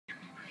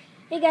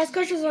Hey guys,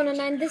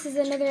 Coaches109. This is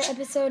another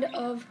episode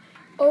of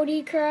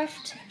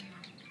Odiecraft.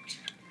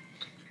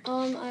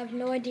 I have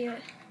no idea.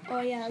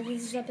 Oh yeah,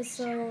 this is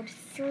episode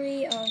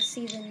 3 of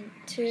season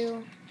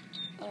 2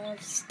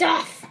 of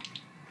stuff.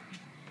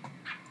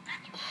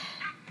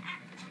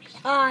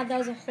 That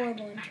was a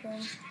horrible intro.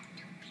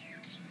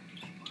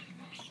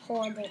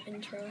 Horrible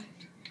intro.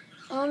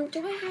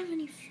 Do I have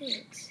any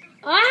foods?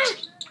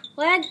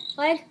 Lag.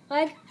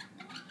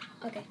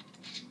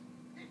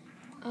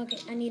 Okay,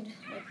 I need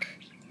like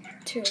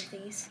 2 of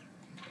these.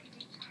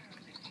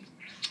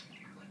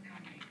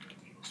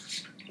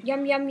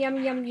 Yum.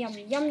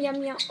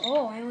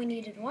 Oh, I only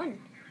needed 1.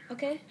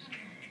 Okay.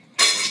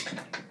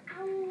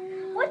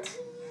 What?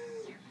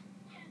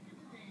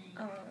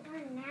 Oh.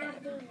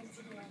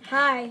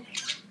 Hi.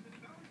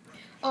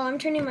 Oh, I'm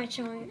turning my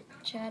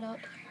chat up.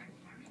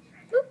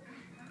 Boop.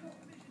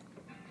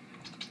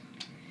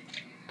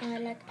 I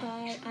like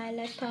pie. I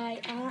like pie.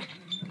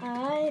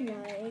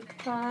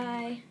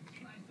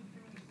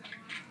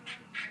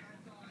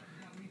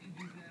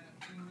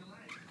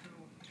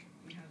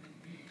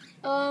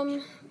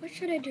 What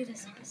should I do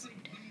this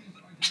episode?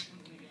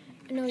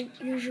 I know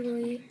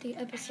usually the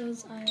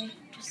episodes I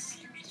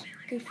just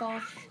goof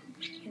off,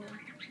 you know.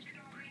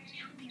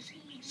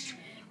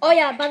 Oh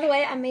yeah, by the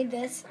way, I made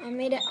this. I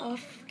made it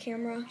off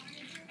camera.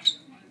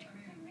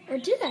 Or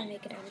did I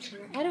make it on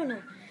camera? I don't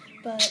know.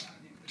 But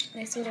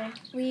nice little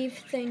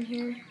leaf thing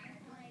here.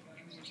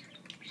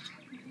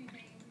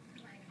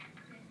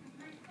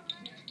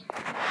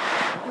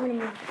 I'm gonna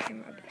move the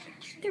camera a bit.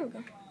 There we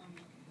go.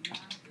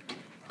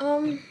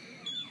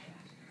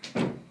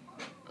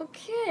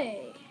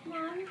 Okay.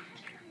 Mom,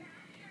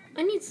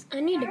 I need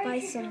to buy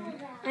some.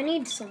 I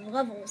need some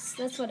levels.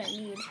 That's what I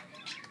need.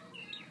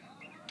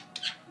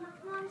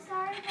 Mom,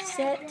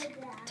 Set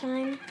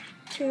time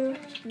to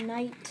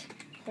night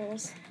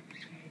holes.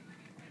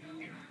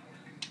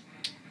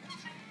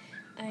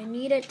 I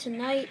need it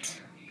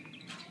tonight.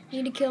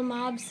 Need to kill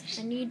mobs.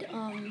 I need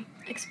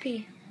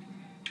XP.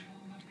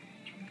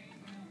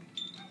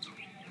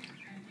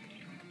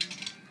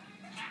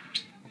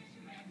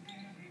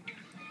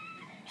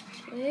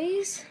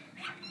 Please.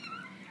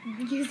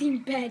 Using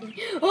Betty.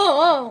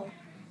 Oh,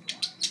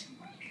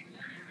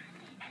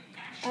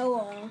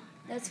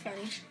 that's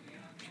funny.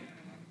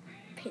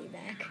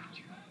 Payback.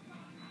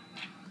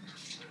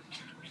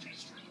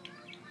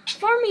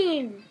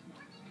 Farming.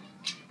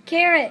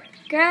 Carrot,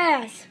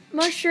 grass,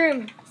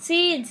 mushroom,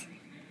 seeds.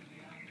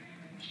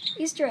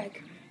 Easter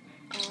egg.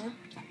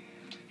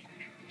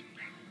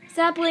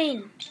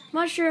 Sapling,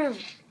 mushroom.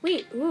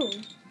 Wheat.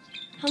 Ooh.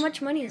 How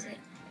much money is it?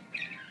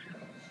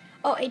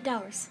 Oh,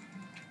 $8.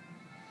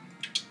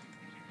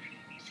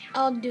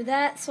 I'll do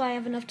that so I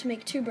have enough to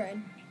make 2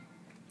 bread.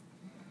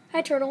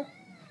 Hi, turtle.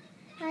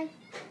 Hi.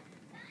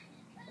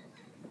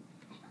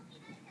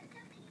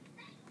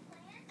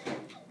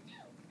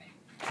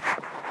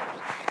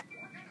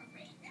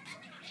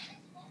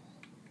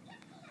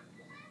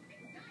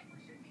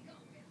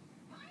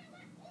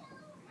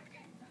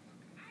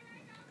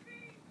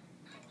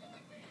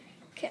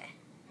 Okay.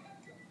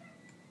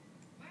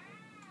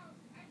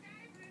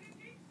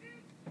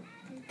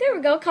 There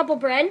we go, couple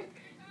bread.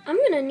 I'm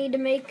gonna need to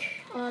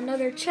make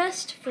another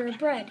chest for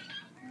bread.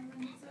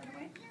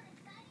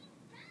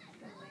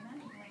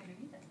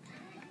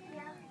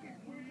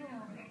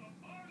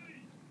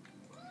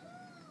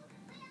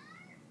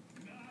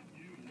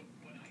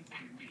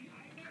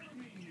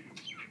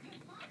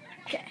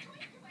 Okay.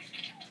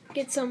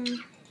 Get some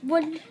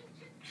wood.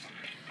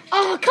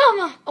 Oh, come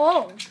on!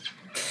 Oh.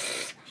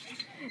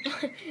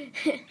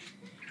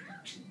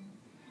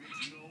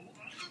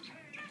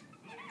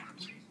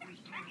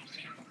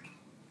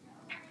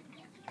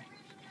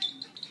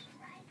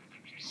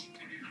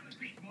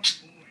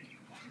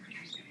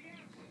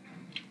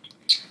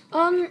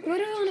 Where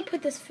do I want to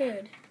put this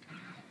food?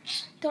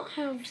 Don't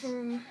have,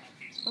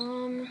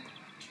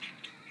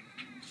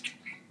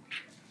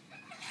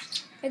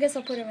 I guess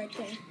I'll put it right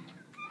there.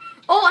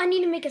 Oh, I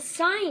need to make a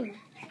sign.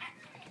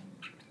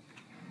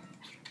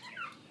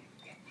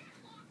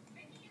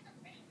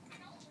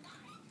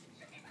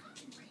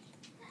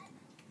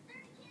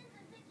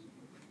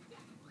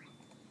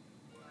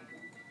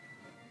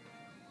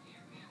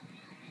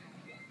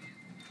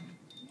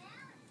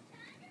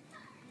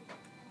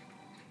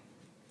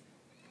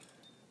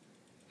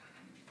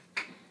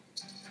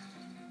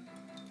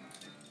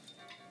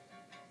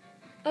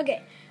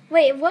 Okay,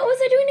 wait, what was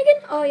I doing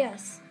again? Oh,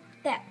 yes,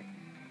 that.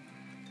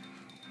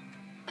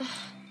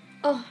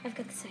 Oh, I've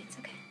got the sights,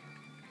 okay.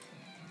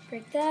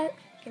 Break that,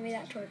 give me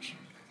that torch.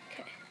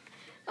 Okay.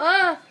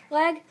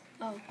 Lag.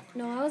 Oh,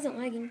 no, I wasn't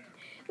lagging.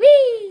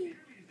 Whee!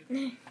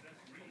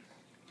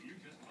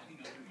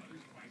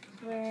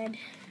 Bread.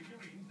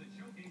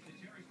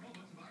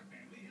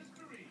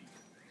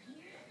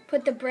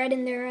 Put the bread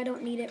in there, I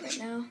don't need it right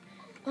now.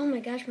 Oh my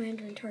gosh, my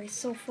inventory is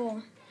so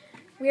full.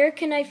 Where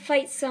can I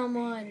fight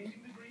someone?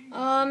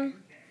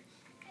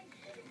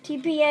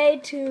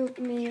 TPA to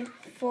me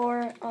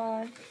for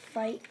a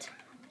fight.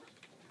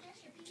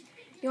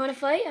 You want to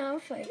fight? I'll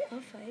fight.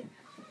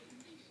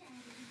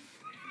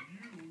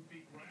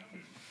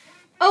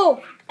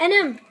 Oh,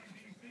 NM.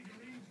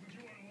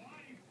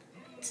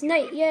 It's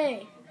night,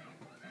 yay.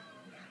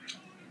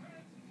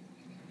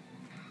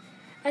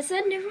 I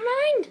said, never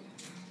mind.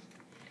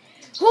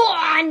 Oh,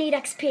 I need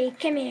XP.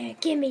 Come here,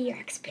 give me your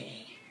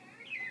XP.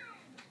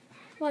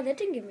 Wow, that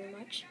didn't give me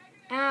much.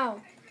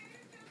 Ow.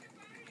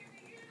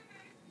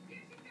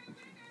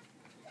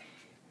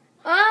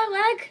 Oh,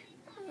 lag.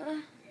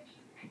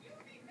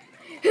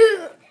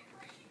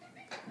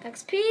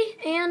 XP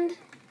and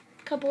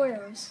a couple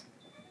arrows.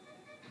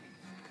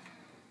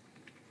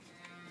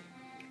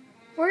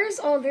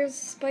 There's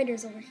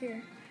spiders over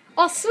here.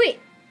 Oh, sweet.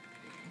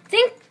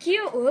 Thank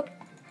you. Oop.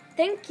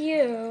 Thank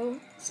you,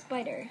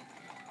 spider.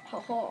 Ha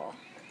ha.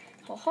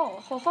 Ha ha.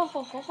 Ha ha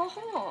ha ha ha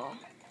ha.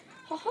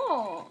 Ha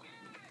ha.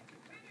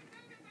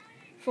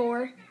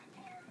 4.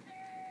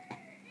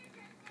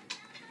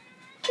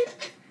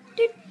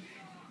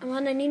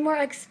 I need more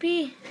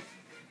XP.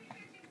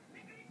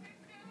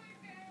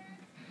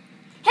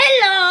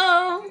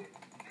 Hello.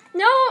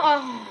 No.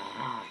 Oh.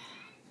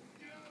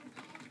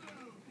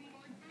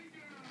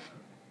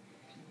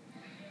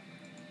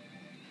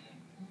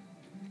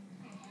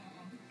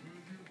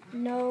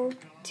 No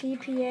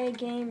TPA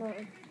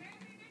gamer.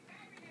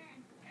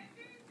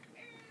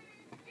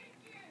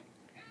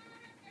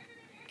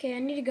 Okay, I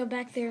need to go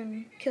back there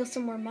and kill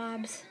some more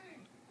mobs.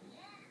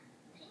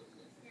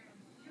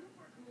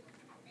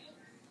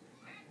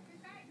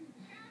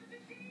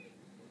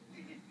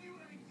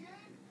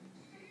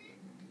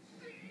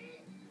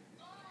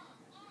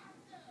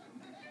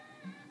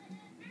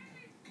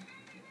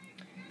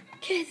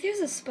 Okay, there's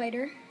a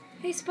spider.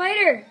 Hey,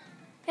 spider!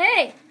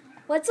 Hey!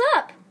 What's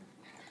up?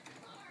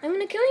 I'm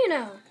gonna kill you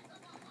now.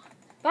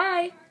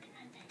 Bye.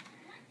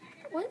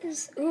 What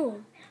is...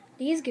 Ooh,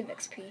 these give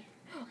XP.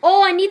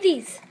 Oh, I need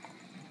these!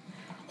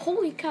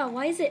 Holy cow,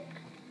 why is it...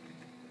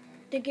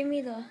 They give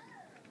me the...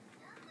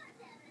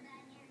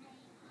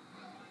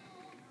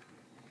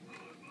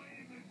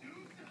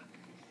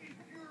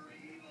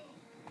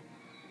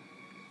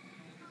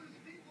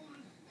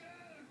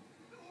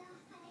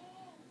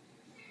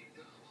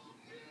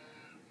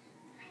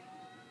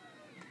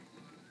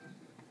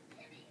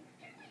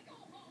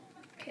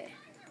 Okay.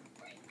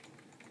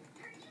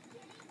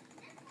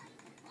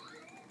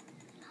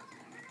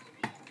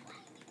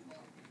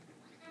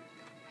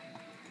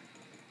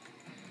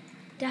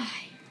 Die.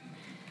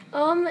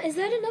 Is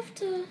that enough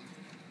to...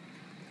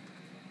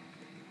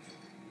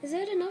 Is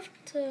that enough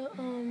to,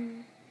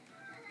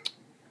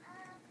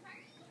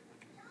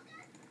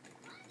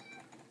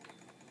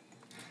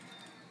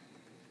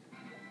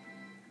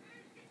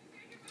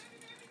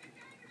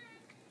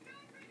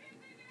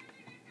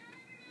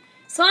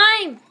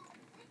 Slime!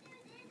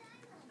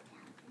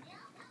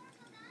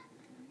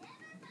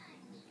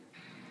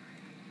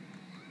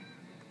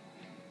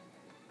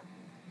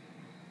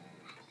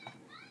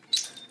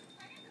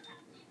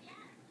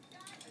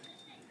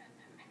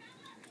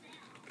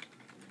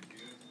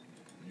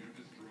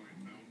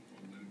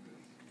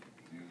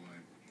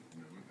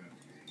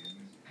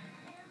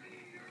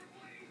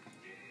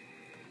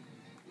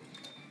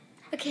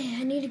 Okay,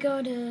 I need to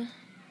go to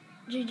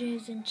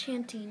JJ's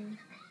enchanting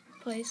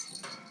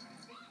place.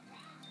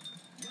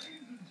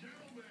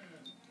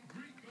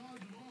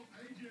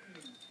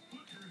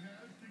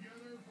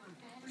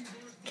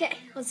 Okay,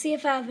 let's see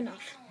if I have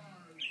enough.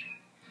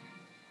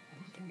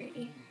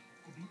 3.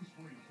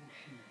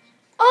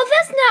 Oh,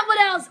 that's not what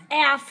I was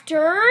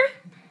after.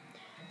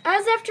 I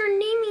was after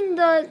naming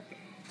the...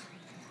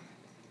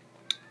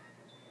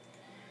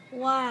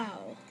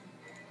 Wow.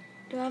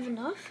 Do I have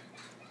enough?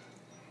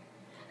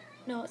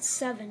 No, it's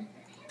 7.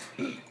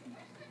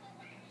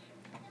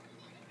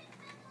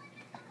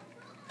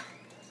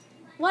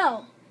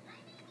 Well.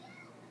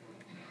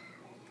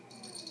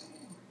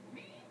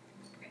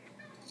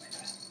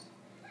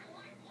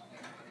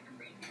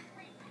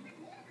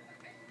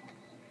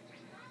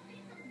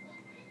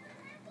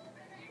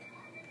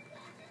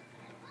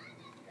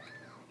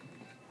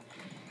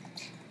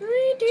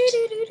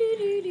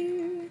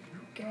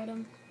 Get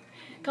him.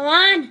 Come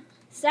on.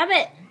 Stop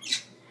it.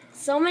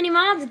 So many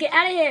mobs. Get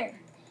out of here.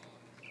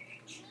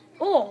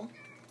 Oh.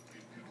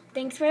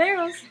 Thanks for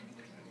arrows.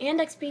 And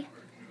XP.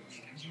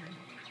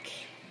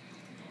 Okay.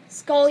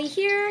 Scully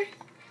here.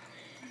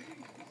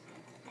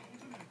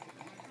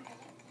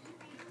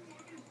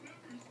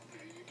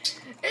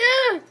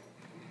 Ugh.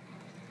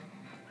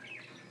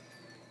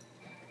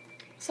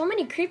 So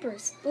many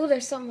creepers. Ooh,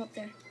 there's something up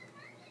there.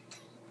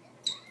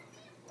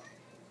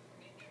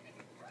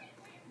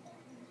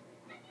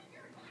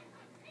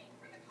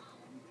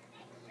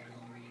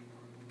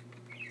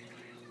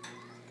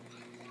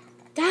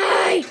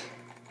 Die!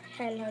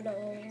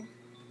 Hello.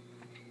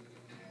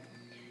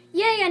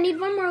 Yay, I need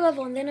one more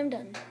level and then I'm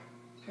done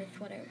with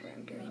whatever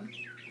I'm doing.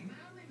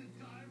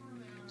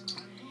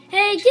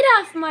 Hey, get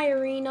off my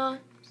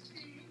arena.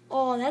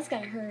 Oh, that's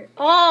gotta hurt.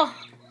 Oh,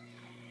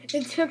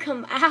 it took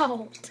him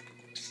out.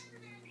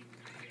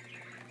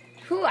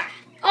 Hooah.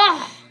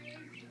 Oh.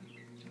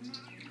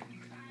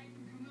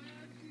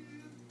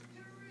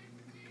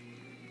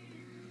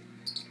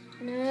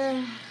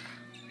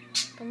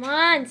 Come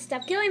on,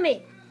 stop killing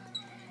me.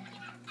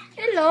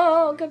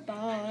 Hello,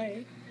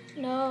 goodbye.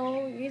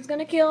 No, he's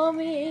gonna kill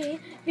me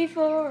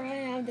before I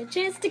have the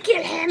chance to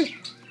kill him.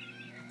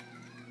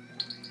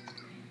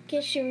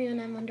 Can't shoot me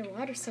when I'm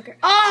underwater, sucker.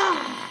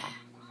 Ah!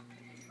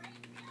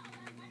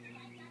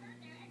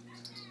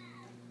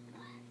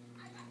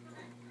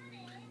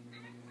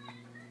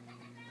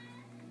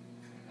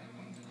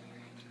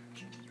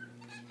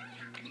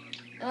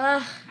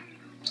 Ugh.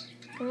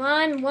 Come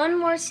on, one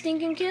more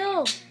stinking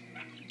kill.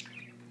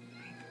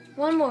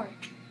 One more.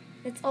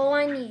 That's all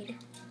I need.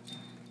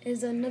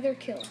 Is another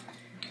kill.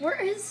 Where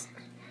is...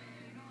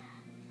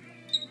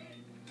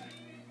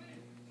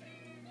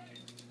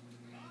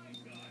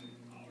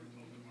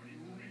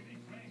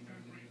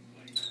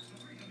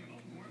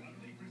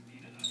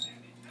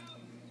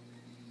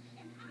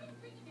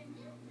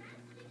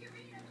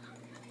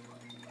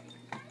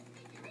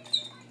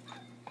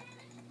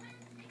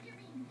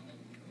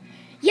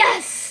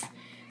 Yes!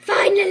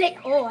 Finally!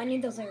 Oh, I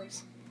need those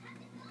arrows.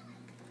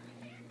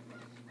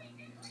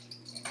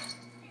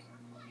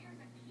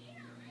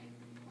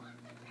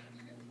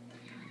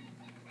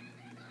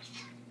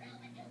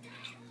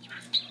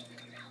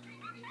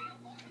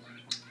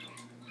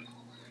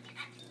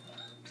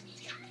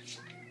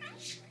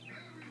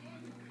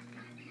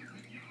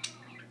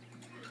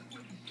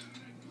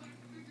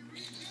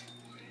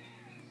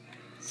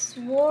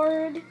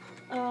 Sword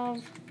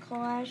of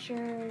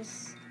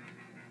Clashers.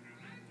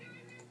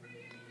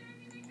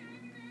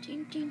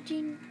 Ding, ding,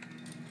 ding.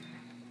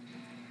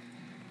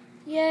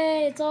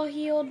 Yay, it's all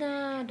healed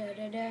now. Da,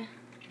 da, da.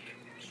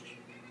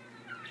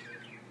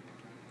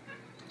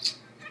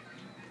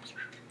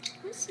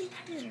 What's in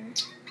here?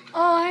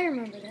 Oh, I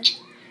remember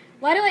this.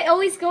 Why do I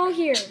always go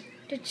here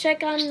to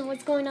check on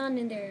what's going on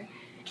in there?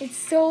 It's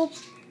so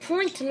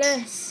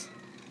pointless.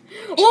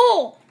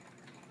 Oh!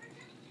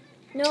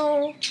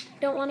 No,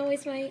 don't want to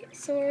waste my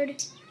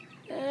sword.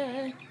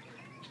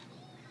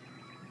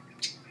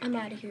 I'm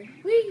out of here.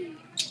 Whee!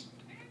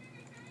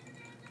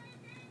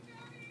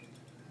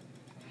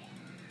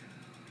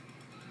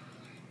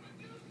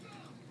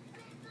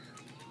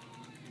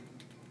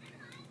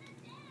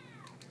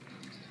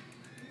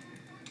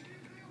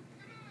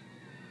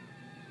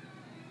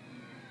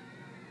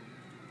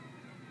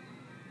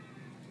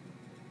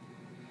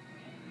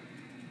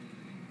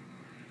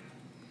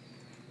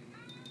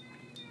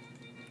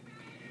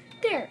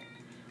 There.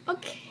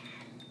 Okay.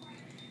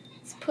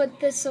 Let's put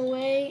this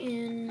away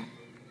and...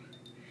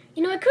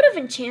 You know, I could have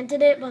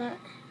enchanted it, but,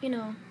 you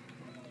know.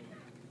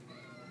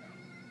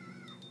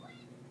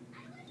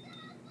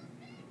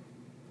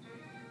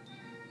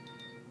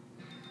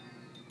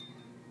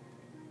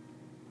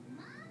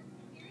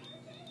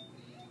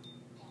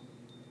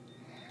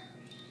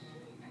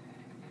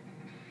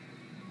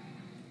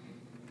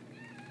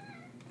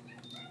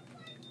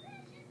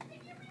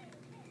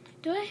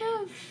 Do I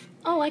have...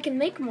 Oh, I can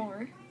make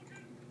more.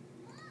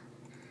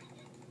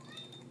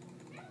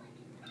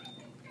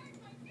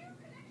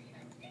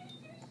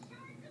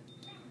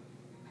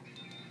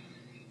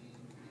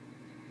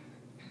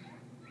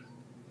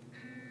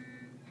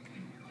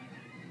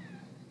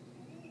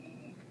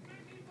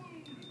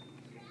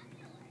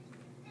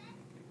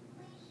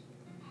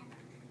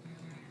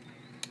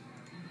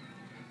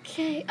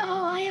 Okay,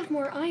 oh, I have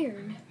more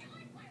iron.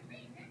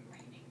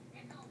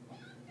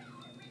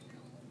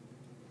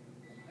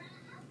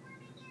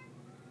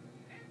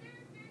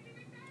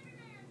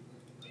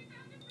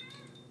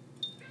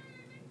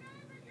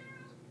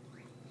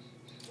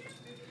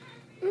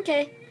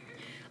 Okay,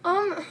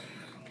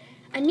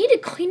 I need to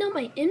clean up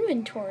my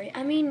inventory.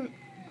 I mean,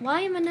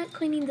 why am I not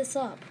cleaning this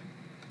up?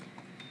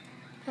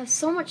 I have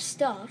so much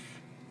stuff.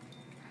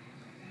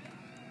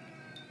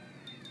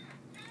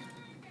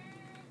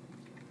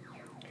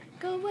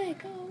 Go away,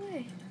 go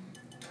away.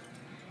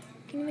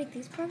 Can you make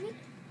these private?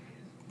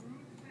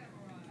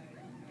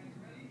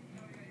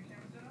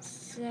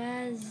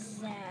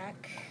 Zazak.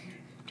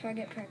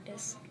 Target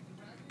practice.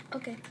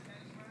 Okay.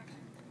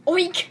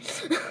 Oink!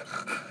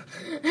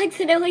 I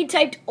accidentally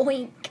typed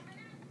oink.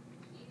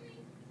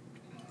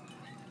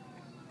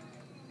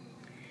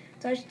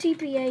 So there's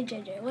TPA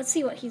JJ. Let's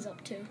see what he's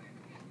up to.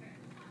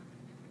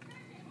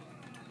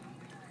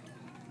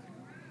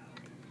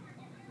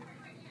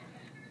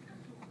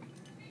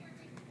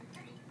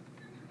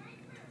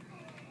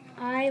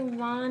 I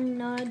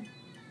wanna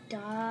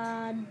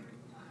dodge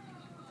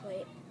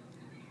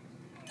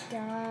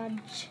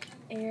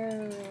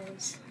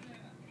arrows.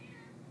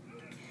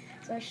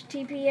 Slash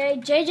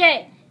TPA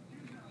JJ.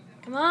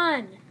 Come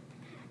on.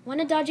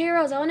 Wanna dodge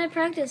arrows. I wanna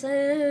practice.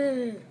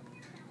 Wait,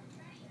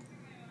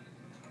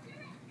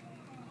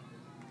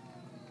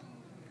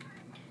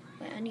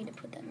 I need to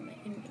put that in my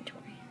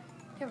inventory.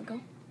 There we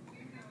go.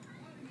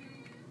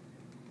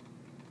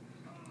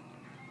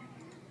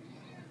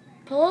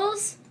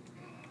 Pulls.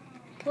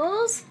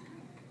 Pulls.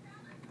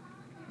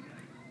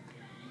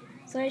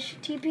 Slash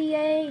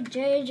TPA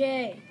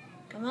JJ.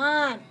 Come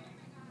on.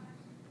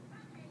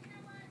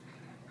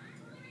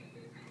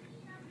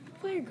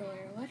 Fire Girl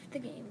left the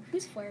game.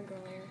 Who's Fire Girl?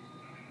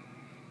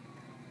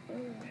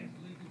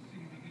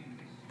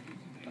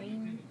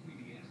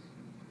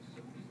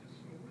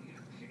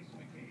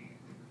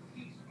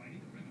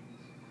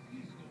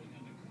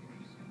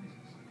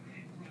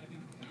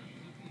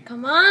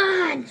 Come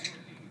on!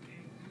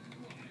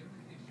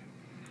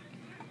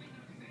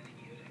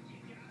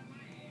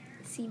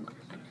 Simon.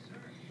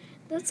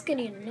 That's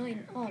getting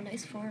annoying. Oh,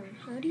 nice farm.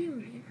 How do you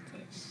make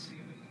this?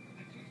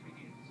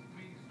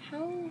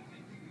 How?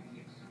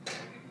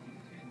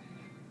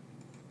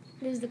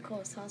 This is the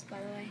coolest house, by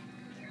the way.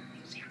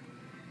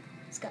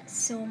 It's got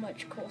so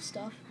much cool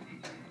stuff.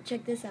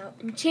 Check this out.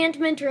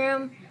 Enchantment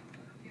room.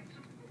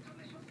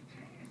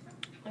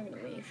 I'm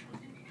gonna leave.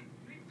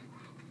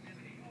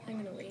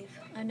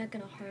 I'm not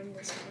gonna harm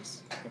this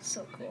house. It's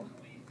so cool.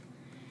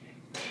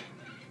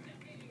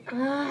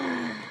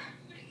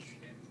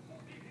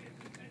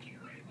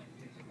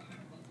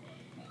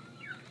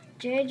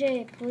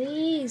 JJ,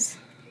 please.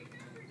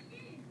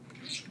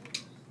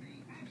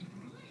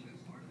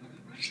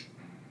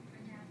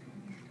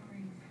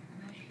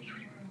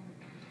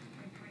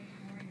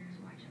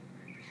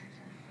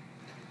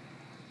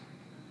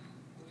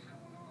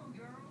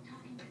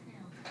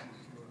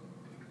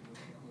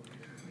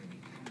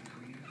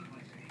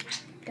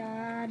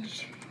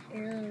 Dodge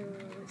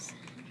arrows.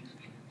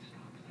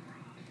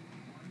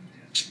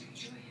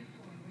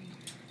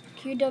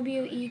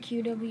 QWE,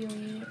 QWE, 1,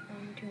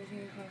 2,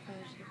 3, 4, 5,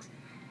 6.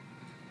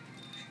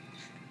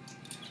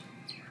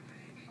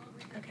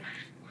 Okay.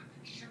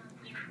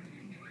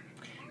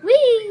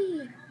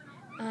 Whee!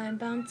 I'm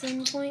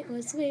bouncing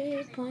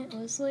pointlessly.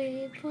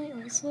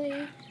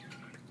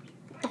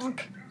 Donk.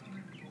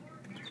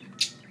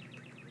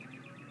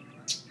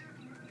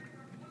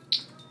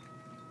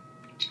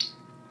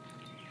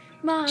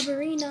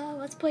 Marbarina,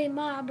 let's play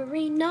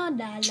Marbarina.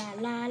 La la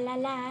la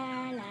la la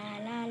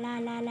la la la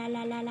la la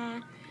la la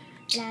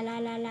la la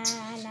la la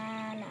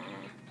la la.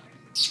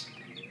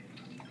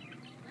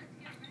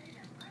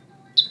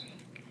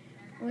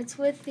 What's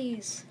with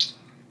these?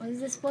 What is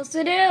this supposed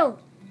to do?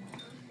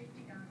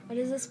 What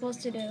is this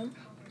supposed to do?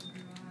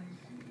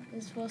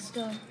 Is it supposed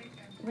to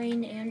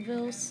rain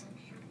anvils?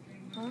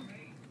 Huh?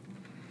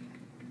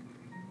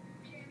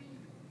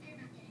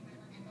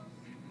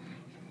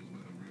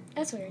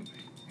 That's weird.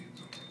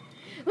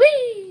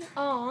 Whee!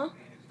 Aw.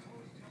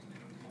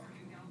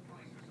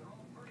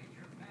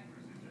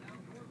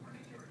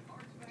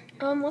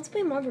 Let's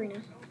play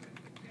Margarina.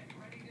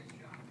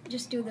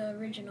 Just do the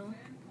original.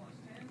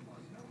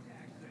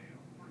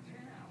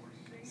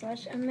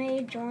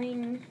 /MA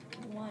join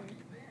 1.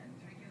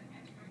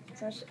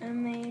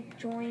 /MA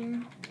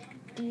join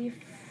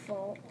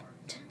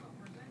default.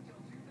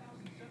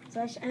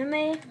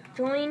 /MA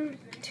join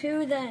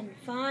 2 then.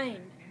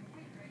 Fine.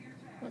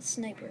 What's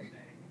sniper?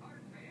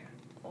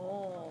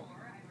 Oh.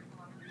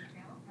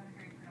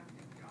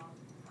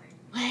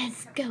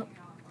 Let's go.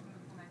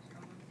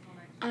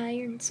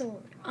 Iron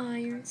sword,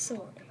 iron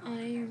sword,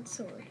 iron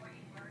sword,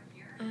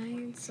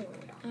 iron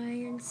sword,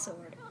 iron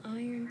sword,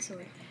 iron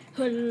sword.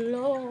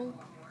 Hello.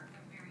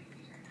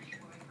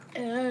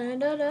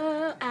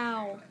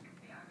 Ow.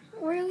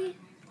 Really?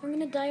 I'm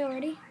gonna die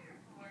already?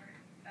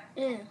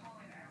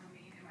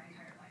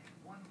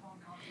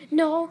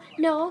 No,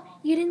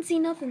 you didn't see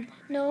nothing.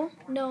 No.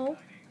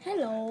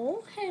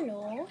 Hello.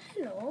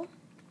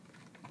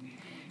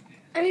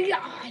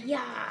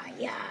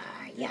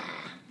 Yeah.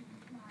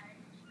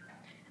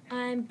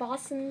 I'm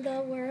bossing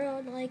the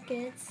world like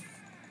it's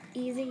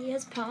easy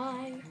as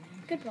pie.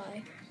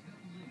 Goodbye.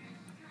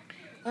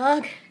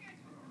 Ugh.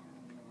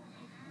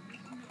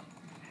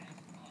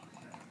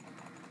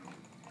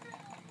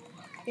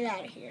 Get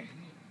out of here.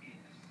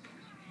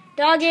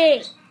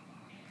 Doggy!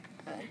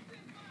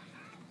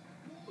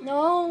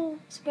 No,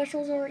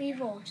 specials are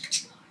evil.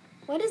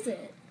 What is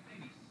it?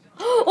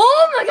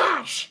 Oh my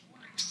gosh!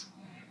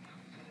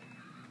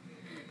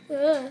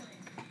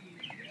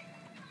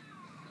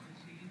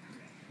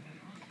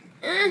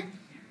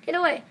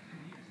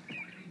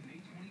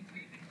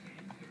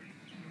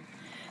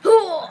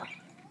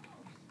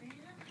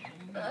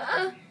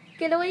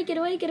 Get away.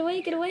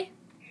 Get away.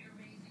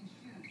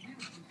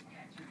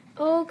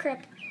 Oh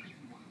crap.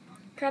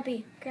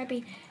 Crappy. Get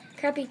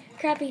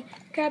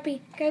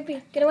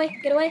away.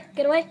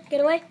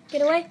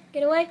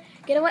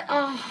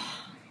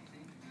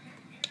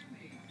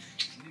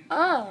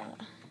 Oh,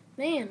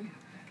 man.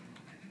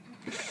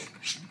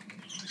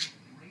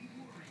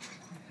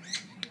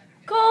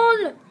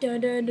 Call.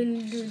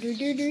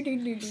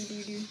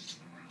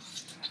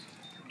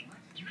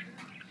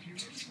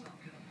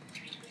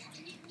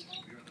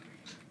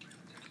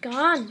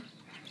 Gone.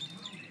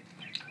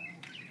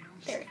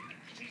 There.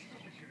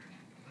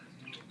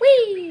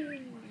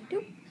 Whee!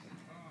 Doop.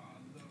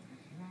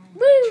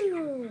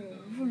 Woo!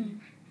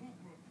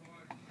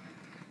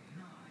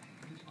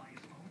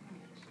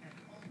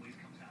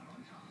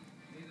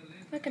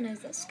 Recognize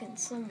that skin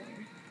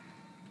somewhere.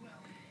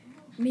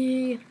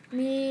 Me.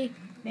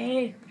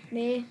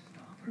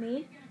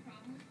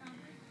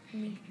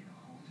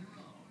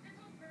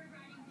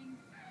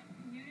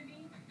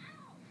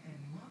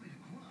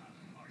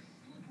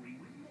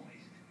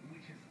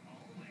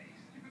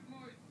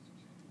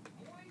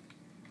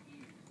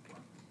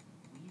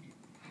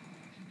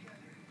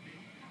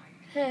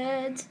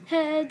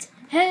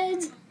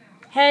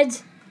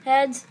 Heads.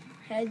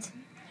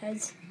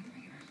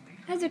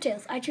 Heads or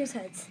tails? I choose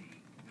heads.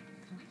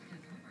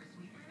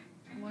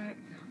 What?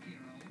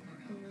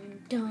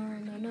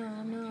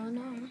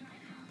 Da-na-na-na-na.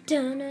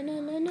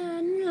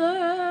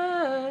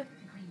 Da-na-na-na-na-na.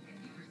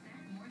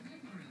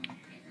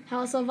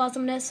 House of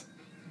Awesomeness.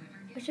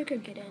 Wish I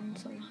could get in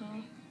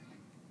somehow.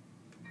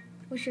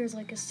 Wish there was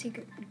like a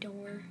secret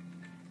door.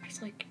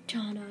 Just like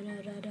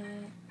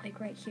da-da-da-da-da. Like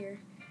right here.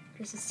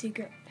 There's a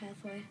secret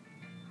pathway.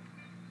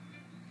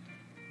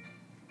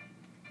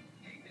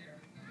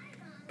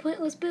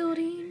 Pointless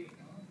building.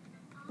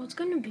 What's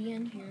gonna be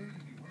in here?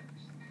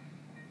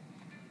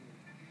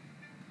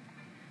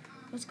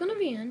 What's gonna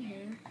be in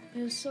here?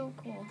 It is so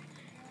cool.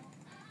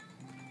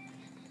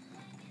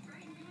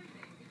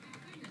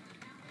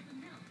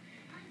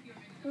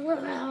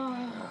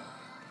 Wow.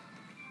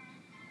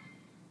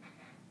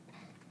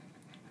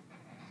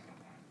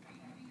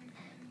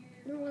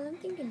 What I'm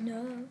thinking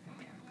of.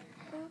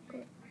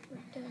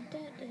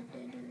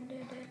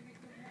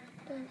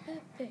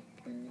 Epic.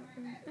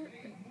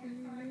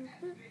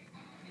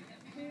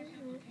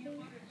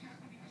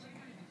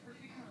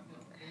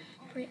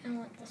 Wait, I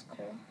want this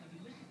coal.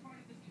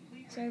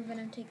 Sorry, but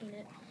I'm taking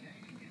it.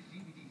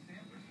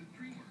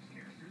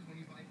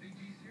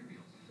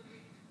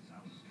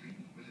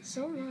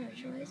 So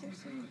much. Why is there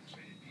so much?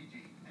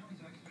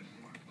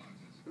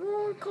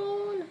 More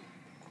coal.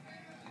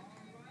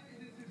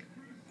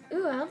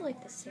 Ooh, I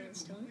like the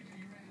sandstone.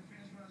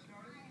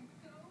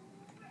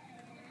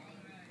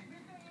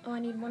 Oh, I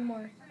need one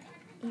more.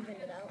 Even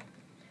it out.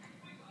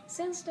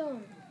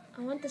 Sandstone.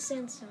 I want the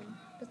sandstone.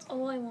 That's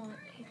all I want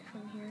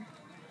from here.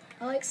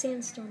 I like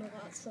sandstone a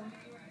lot, so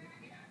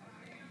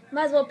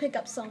might as well pick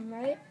up some,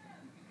 right?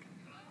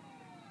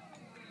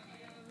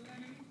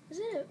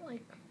 Isn't it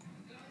like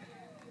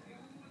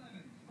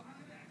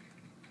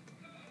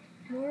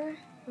more?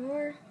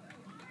 How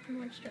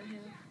much do I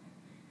have?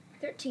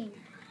 13.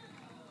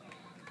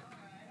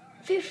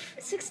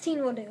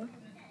 16 will do.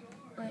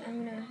 Wait,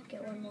 I'm gonna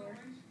get one more.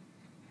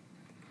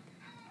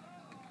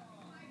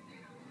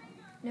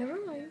 Never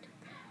mind.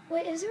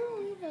 Wait, is there a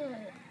way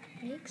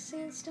to make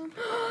sandstone?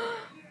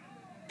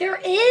 There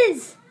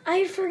is!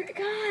 I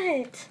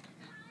forgot!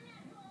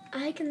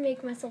 I can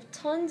make myself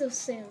tons of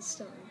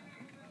sandstone.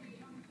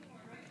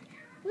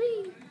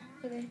 Whee!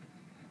 Okay.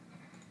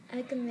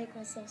 I can make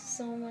myself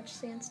so much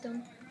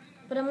sandstone.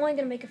 But I'm only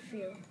gonna make a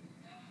few.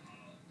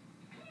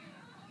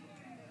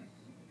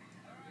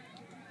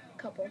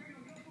 Couple.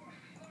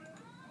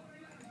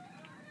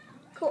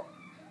 Cool.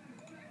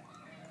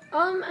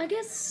 I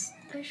guess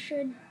I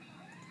should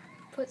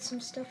put some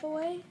stuff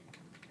away.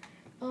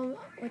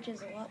 Which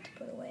is a lot to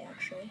put away,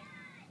 actually.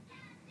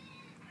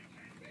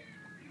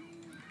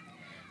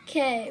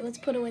 Okay, let's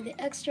put away the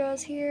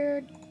extras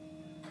here.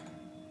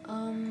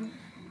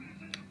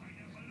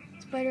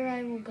 Spider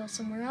eye will go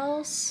somewhere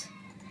else.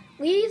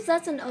 Leaves,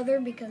 that's an other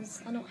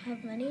because I don't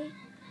have many.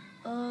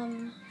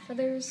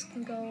 Feathers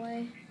can go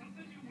away.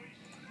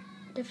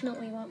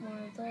 Definitely want more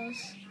of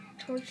those.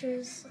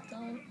 Torches,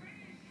 don't.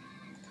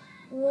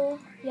 Wool,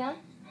 yeah?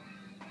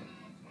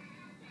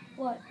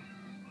 What?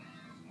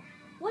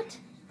 What?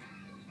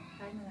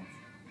 5 minutes.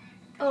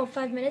 Oh,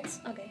 5 minutes?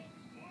 Okay.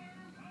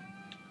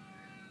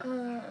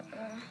 Bone,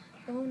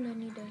 I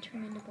need to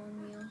turn into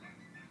bone meal.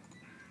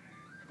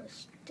 For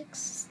sticks,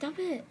 stop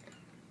it.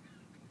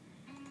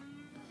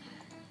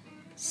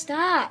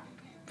 Stop.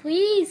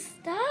 Please,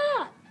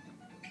 stop.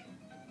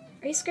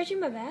 Are you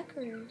scratching my back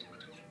or?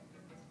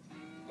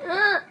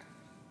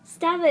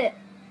 Stop it.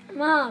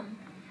 Mom.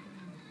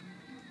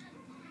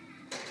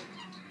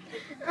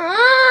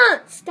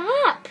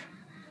 Stop.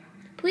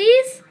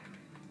 Please.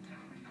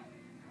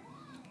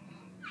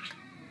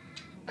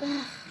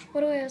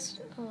 What do I ask?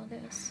 Oh,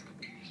 this.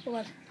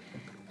 What?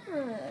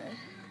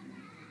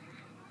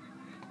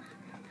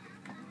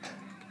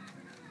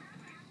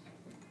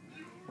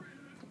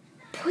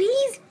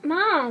 Please,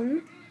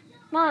 Mom.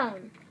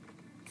 Mom.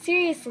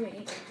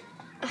 Seriously.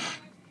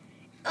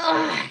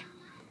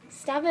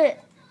 Stop it.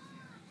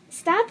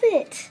 Stop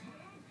it.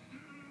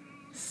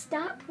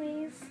 Stop,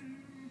 please.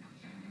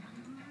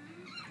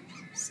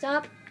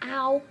 Stop.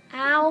 Ow.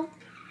 Ow.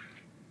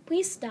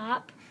 Please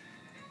stop.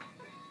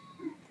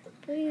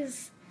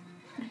 Please.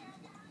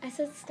 I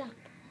said stop.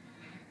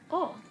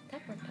 Oh,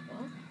 that worked out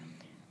well.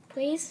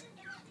 Please.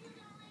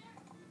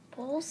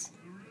 Pulls.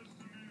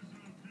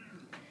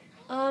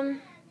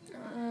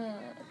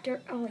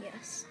 Dirt. Oh,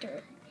 yes,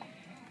 dirt.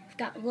 I've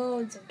got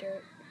loads of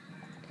dirt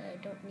that I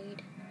don't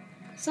need.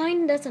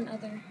 Sign, that's an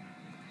other.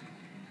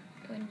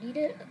 Do I need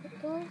it?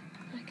 Oh,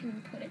 I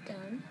can put it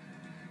down.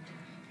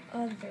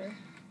 Other.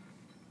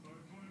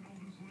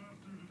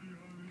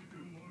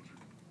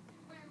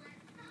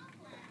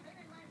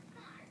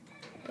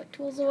 Put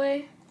tools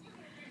away.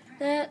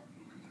 That.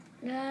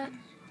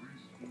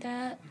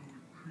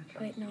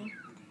 Wait, no.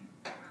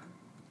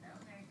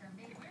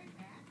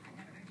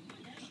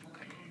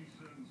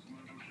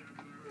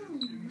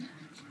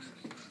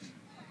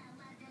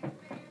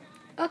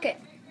 Okay.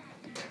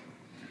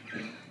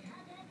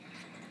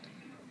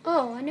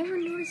 Oh, I never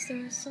noticed there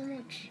was so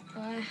much.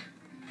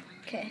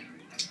 Okay.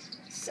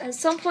 At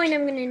some point,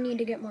 I'm gonna need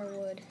to get more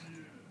wood.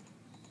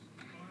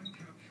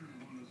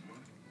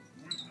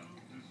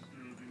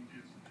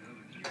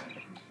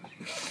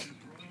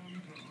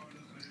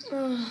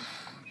 Oh,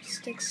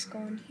 sticks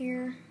going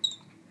here.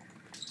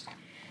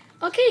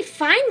 Okay,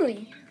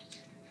 finally!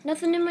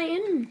 Nothing in my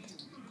end.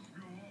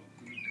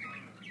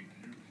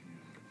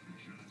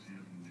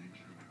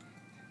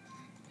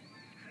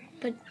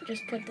 But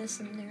just put this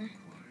in there.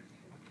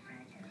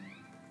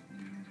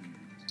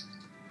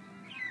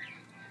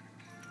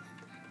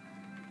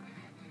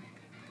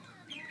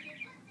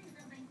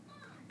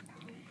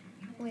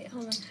 Wait,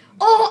 hold on.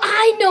 Oh,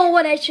 I know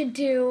what I should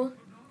do!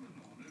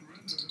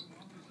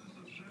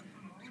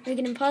 Make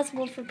it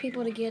impossible for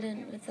people to get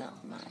in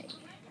without my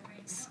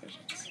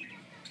decisions.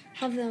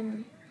 Have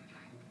them...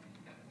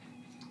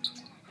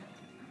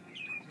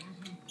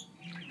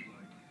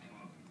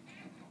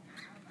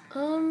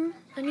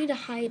 I need to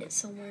hide it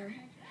somewhere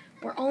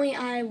where only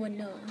I would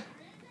know.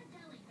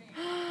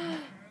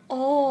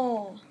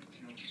 Oh.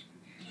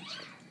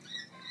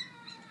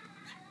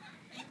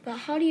 But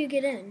how do you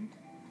get in?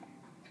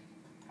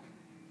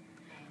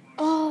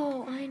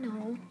 Oh, I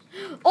know.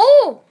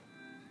 Oh!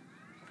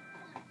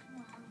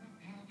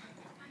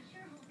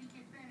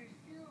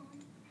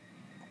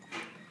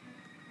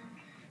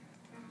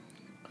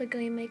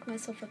 Quickly make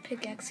myself a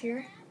pickaxe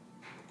here.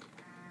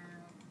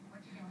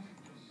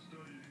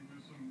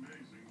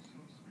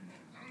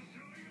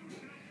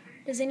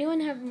 Does anyone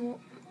have more?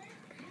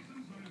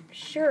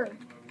 Sure.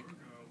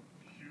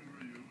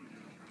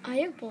 I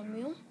have bone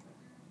meal.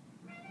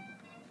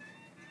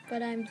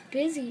 But I'm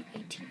busy,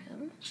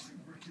 ATM.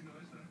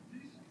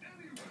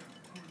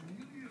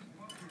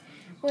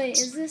 Wait,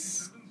 is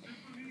this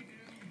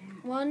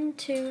 1,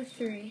 2,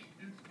 3?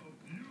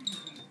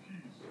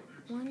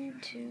 1,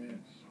 2,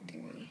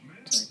 3.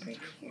 Till I break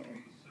here.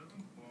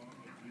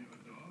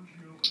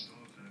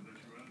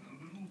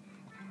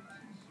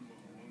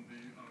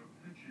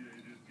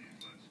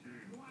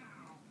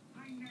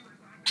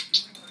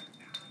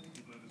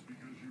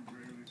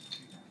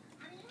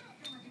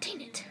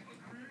 Dang it.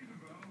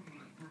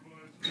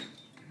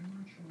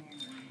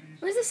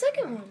 Where's the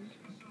second one?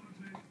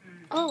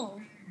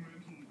 Oh.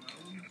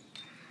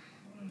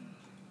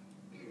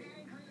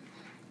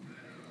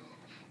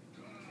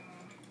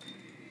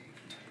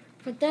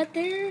 Put that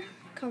there.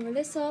 Cover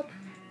this up.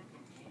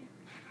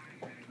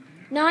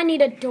 Now I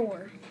need a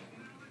door.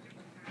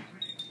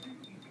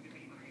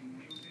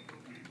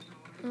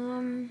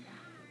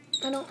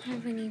 I don't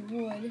have any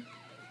wood.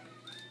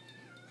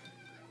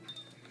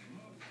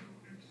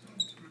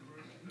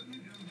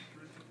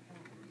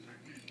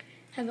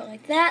 Have it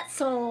like that,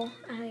 so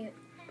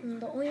I'm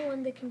the only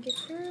one that can get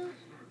through.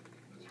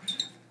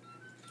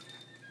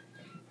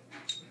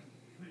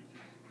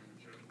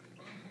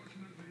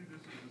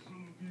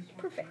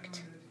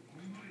 Perfect.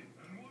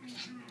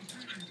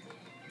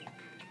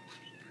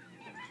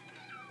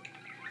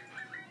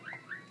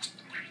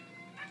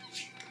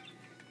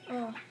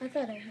 Oh, I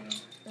thought I had.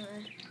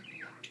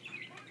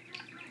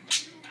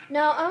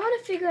 Now I want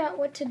to figure out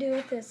what to do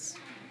with this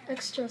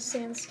extra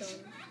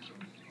sandstone.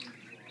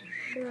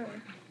 Sure.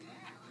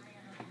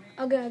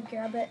 I'll go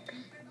grab it.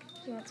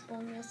 He wants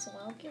bone meal, so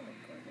I'll give it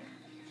to him.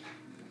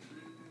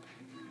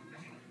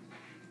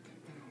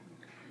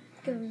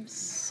 Give him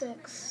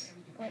 6.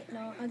 Wait,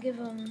 no, I'll give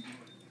him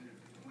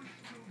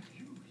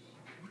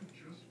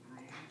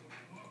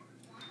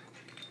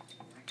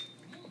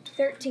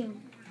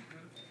 13.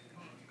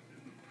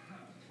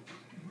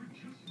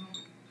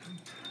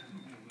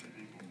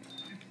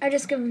 I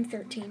just give him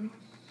 13.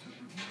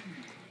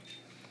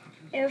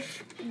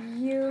 If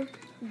you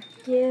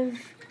give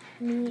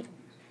me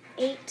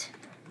 8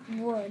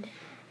 wood.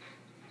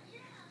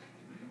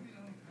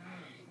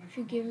 If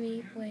you give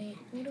me, wait,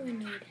 what do I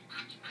need?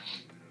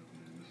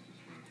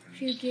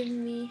 If you give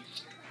me,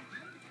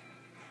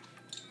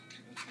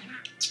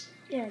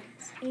 yeah,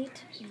 it's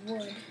 8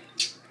 wood.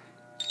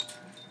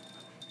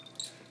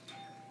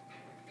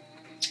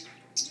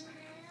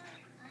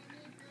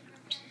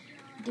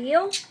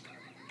 Deal?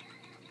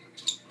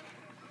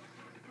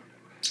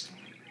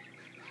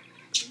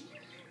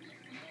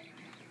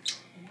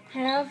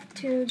 Have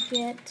to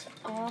get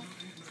off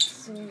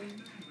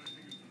soon.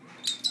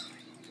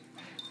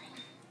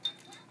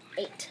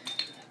 8.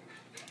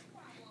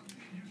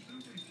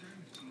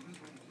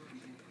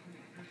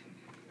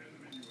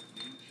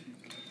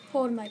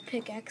 Hold my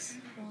pickaxe.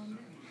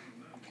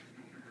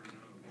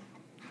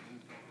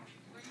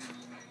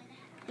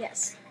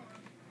 Yes.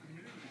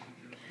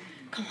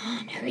 Come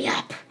on, hurry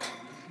up.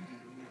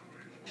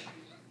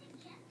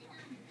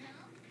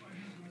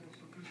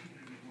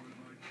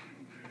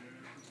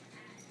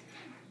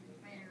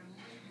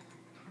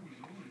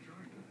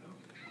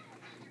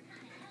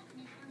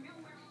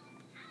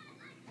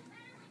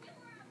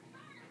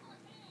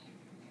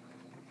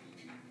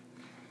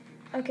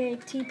 Okay,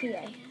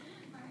 TPA.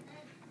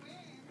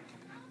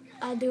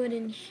 I'll do it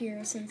in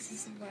here since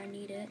this is where I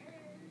need it.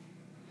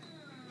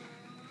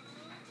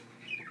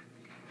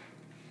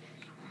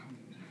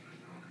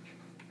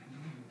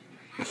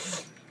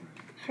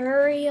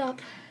 Hurry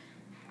up.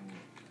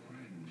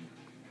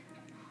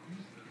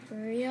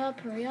 Hurry up,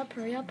 hurry up,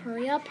 hurry up,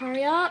 hurry up,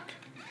 hurry up.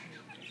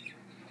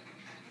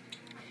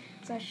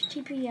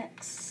 /TP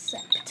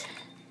accept.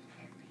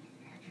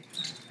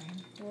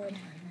 Wood.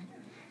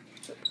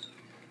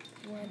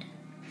 Wood.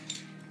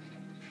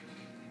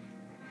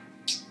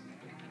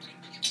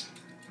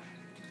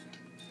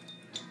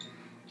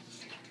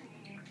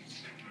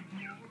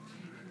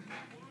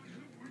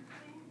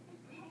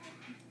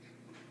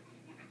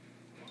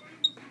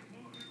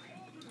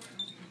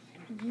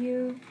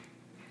 U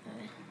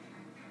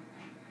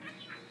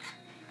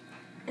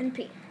and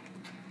P.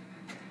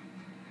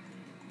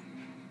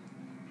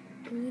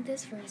 We need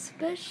this for a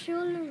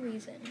special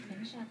reason.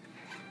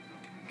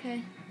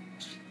 Okay.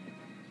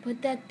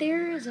 Put that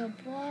there is a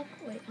block.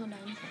 Wait, hold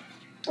on.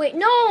 Wait,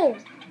 no!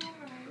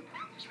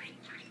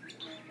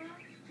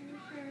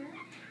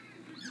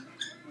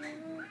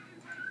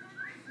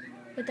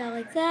 Put that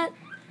like that.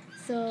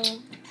 So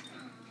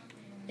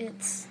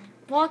it's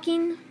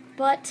blocking,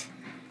 but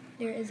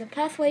there is a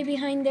pathway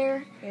behind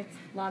there. It's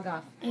log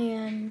off.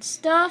 And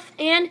stuff,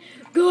 and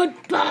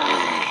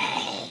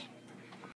goodbye!